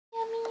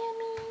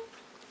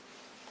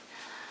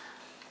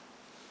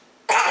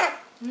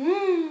Good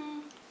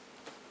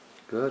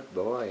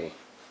boy.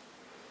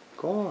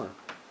 કોણ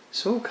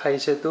શું ખાય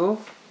છે તું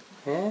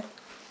હે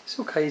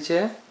શું ખાય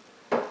છે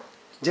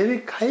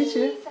જૈવિક ખાય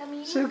છે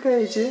શું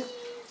ખાય છે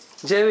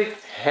જૈવિક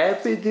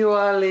હેપી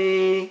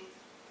દિવાળી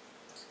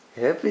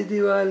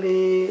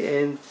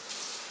and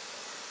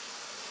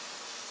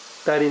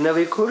તારી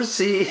નવી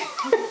ખુરશી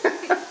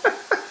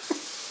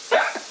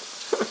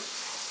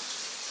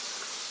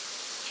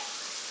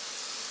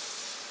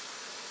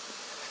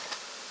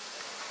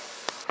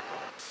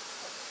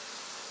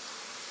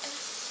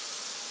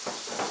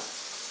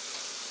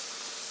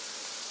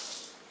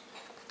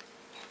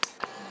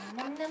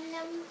Nom nom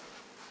nom.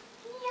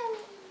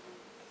 Yummy.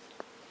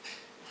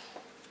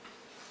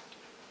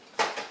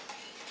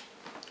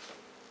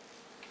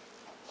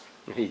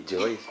 Hey,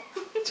 Joy.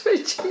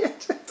 Joy,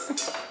 cheers.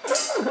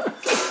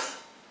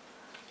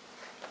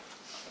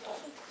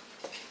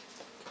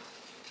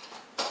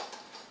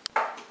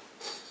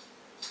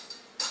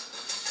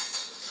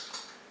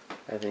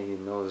 I think he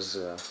knows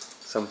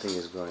something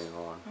is going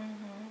on.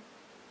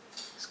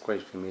 He's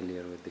quite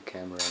familiar with the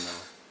camera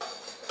now.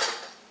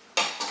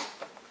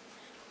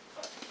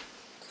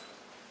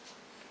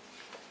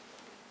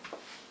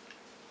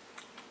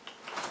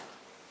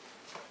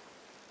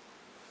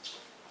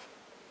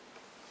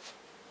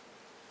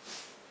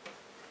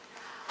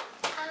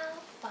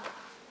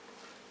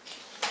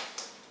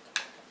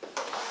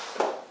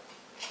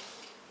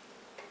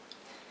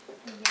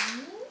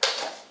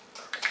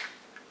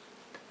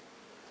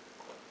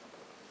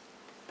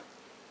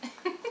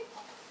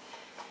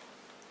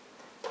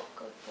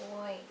 Good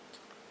boy.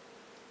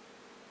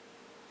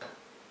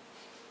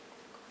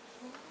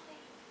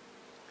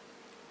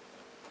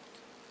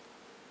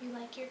 You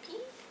like your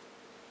piece?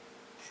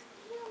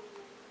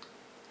 Yummy.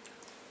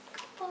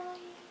 Good boy.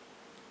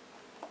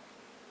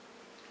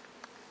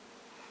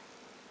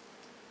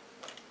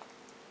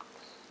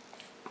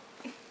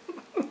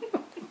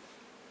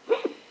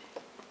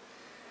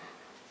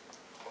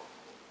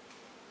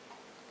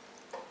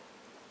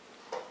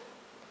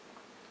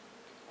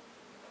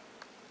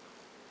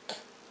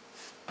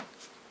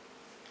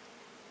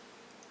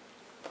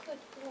 Good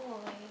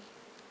boy.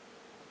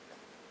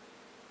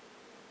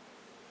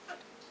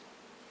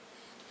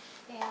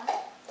 Yeah.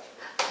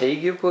 થઈ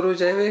ગયું પૂરું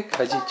જૈવિક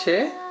હજી છે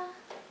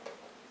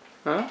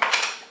હા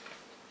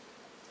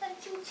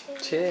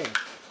છે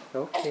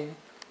okay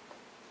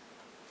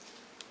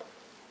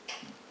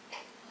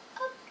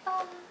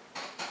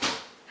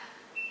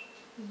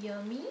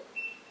Yummy?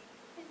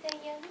 Is that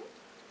yummy?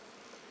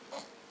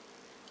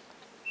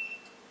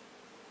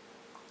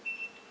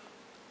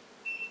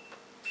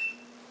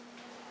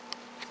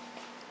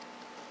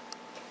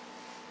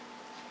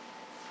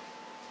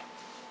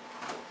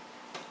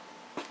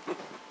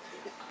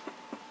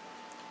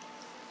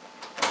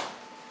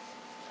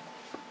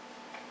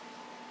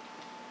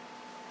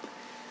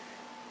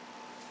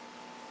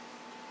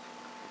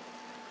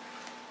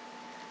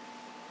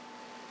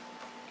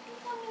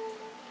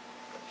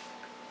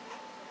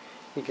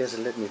 He guys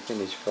let me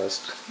finish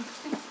first.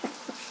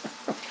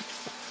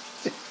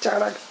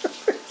 Charak.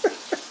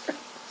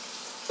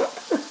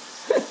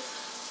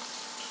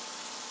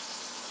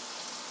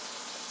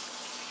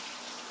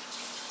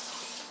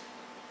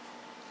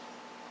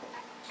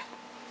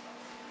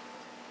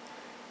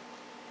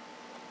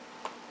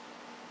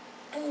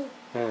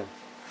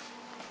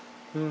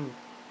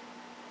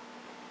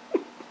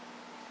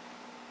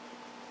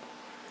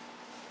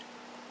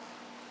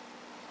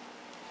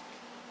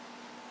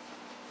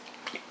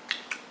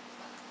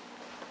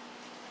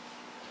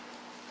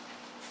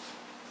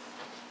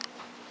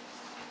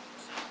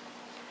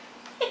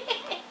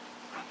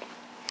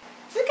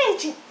 Look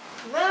at you.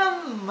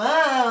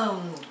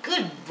 Mom.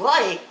 Good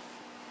boy.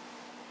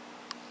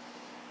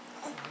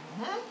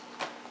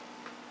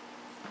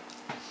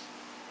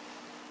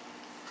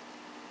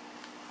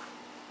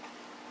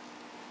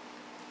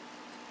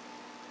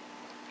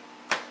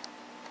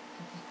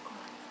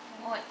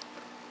 Boy.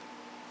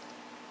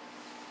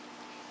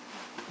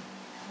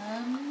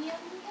 Yum,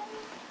 yum, yum.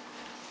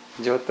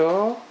 જો તો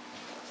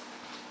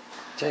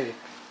જૈવિક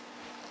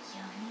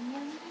Yummy,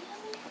 yummy,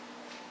 yummy.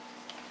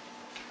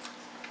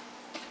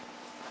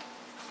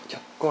 જો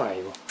કોણ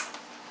આવ્યો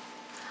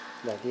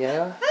દાદી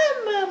આવ્યા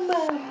Mama.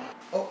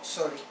 Oh,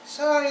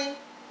 sorry.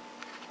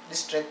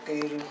 Distract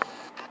kayo.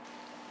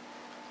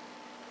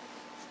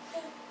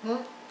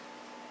 Hmm?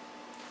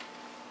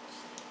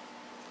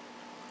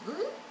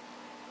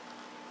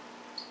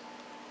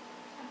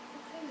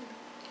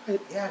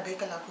 Ya, gaya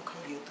ka lang ako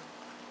kayo dito.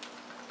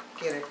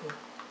 Kira ko.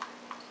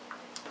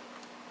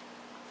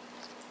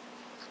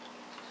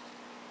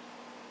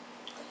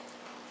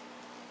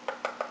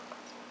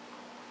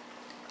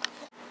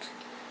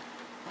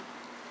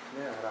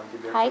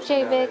 Hi,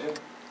 Javik.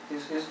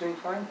 He's doing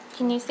fine.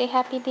 Can you say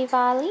Happy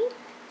Diwali?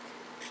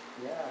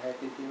 Yeah,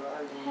 happy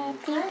Diwali.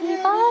 Happy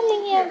Diwali,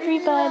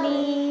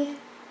 everybody.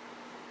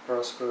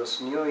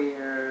 Prosperous New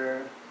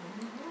Year.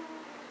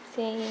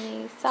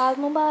 Say Saal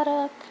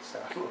Mubarak.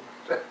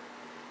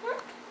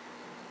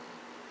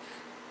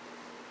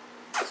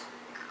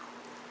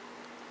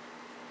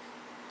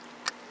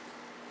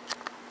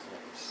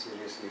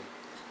 Seriously,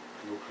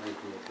 look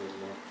like me, please,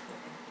 man.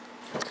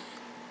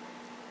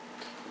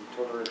 You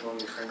tolerate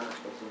only so much,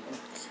 doesn't it?